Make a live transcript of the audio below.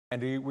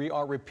And we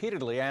are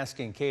repeatedly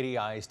asking Katy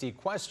ISD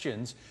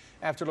questions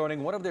after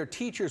learning one of their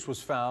teachers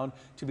was found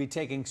to be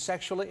taking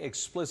sexually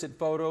explicit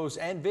photos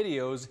and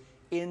videos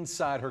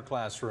inside her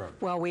classroom.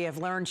 Well, we have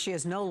learned she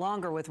is no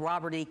longer with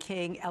Robert E.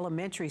 King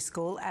Elementary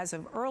School as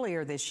of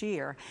earlier this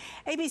year.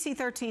 ABC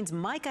 13's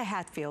Micah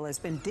Hatfield has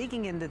been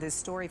digging into this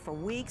story for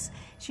weeks.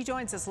 She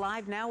joins us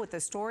live now with the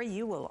story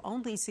you will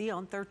only see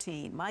on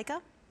 13.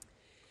 Micah?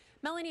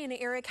 Melanie and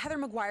Eric, Heather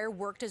McGuire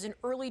worked as an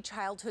early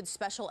childhood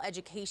special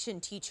education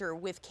teacher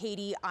with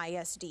Katy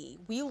ISD.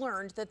 We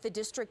learned that the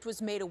district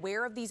was made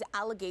aware of these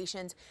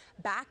allegations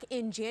back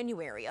in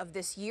January of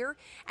this year,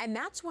 and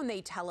that's when they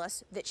tell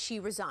us that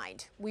she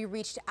resigned. We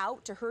reached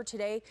out to her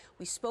today.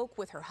 We spoke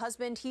with her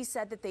husband. He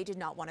said that they did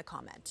not want to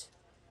comment.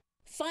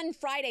 Fun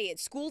Friday at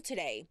school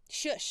today.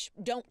 Shush,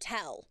 don't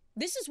tell.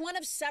 This is one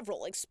of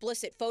several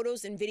explicit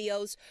photos and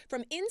videos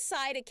from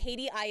inside a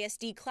Katy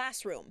ISD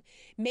classroom,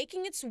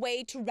 making its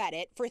way to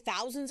Reddit for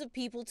thousands of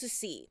people to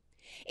see.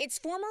 It's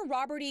former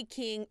Robert E.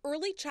 King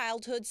early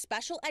childhood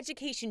special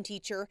education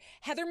teacher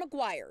Heather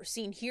McGuire,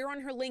 seen here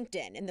on her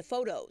LinkedIn in the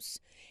photos.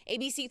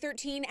 ABC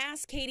 13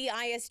 asked Katy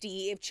ISD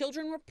if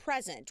children were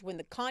present when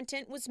the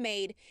content was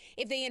made,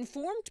 if they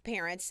informed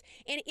parents,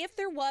 and if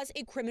there was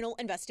a criminal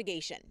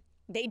investigation.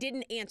 They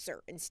didn't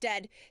answer,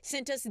 instead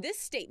sent us this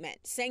statement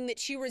saying that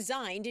she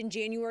resigned in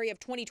January of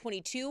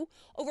 2022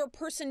 over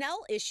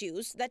personnel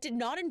issues that did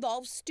not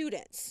involve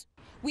students.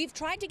 We've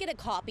tried to get a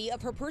copy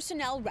of her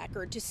personnel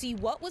record to see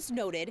what was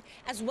noted,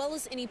 as well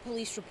as any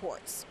police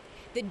reports.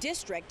 The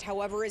district,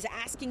 however, is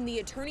asking the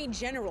Attorney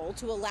General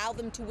to allow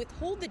them to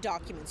withhold the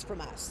documents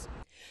from us.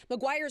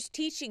 McGuire's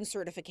teaching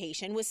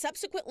certification was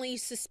subsequently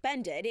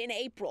suspended in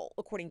April,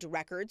 according to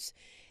records.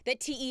 The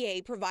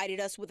TEA provided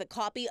us with a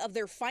copy of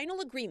their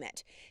final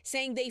agreement,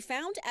 saying they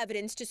found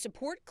evidence to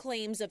support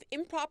claims of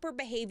improper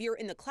behavior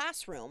in the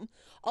classroom,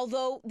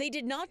 although they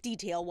did not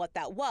detail what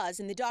that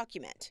was in the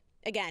document.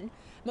 Again,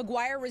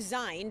 McGuire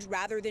resigned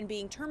rather than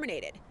being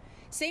terminated.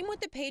 Same with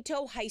the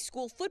Peyto High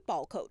School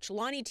football coach,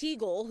 Lonnie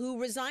Teagle,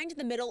 who resigned in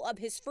the middle of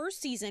his first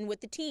season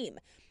with the team,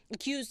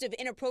 accused of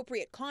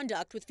inappropriate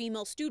conduct with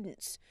female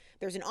students.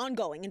 There's an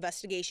ongoing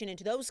investigation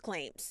into those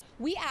claims.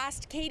 We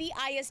asked Katy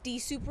ISD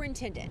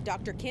Superintendent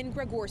Dr. Ken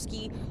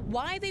Gregorski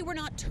why they were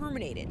not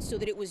terminated so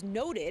that it was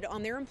noted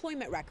on their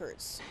employment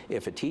records.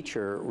 If a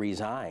teacher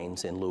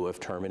resigns in lieu of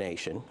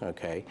termination,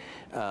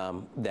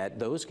 that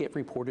those get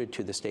reported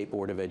to the State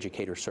Board of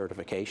Educator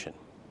certification.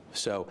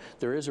 So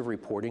there is a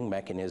reporting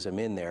mechanism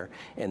in there,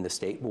 and the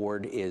state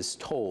board is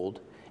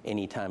told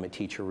anytime a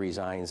teacher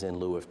resigns in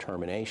lieu of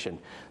termination.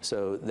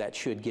 So that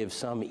should give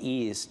some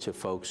ease to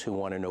folks who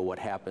want to know what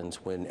happens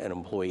when an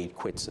employee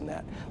quits in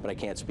that. But I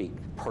can't speak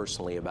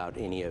personally about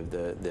any of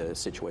the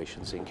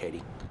situations in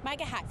Katy.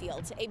 Micah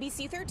Hatfield,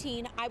 ABC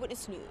 13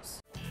 Eyewitness News.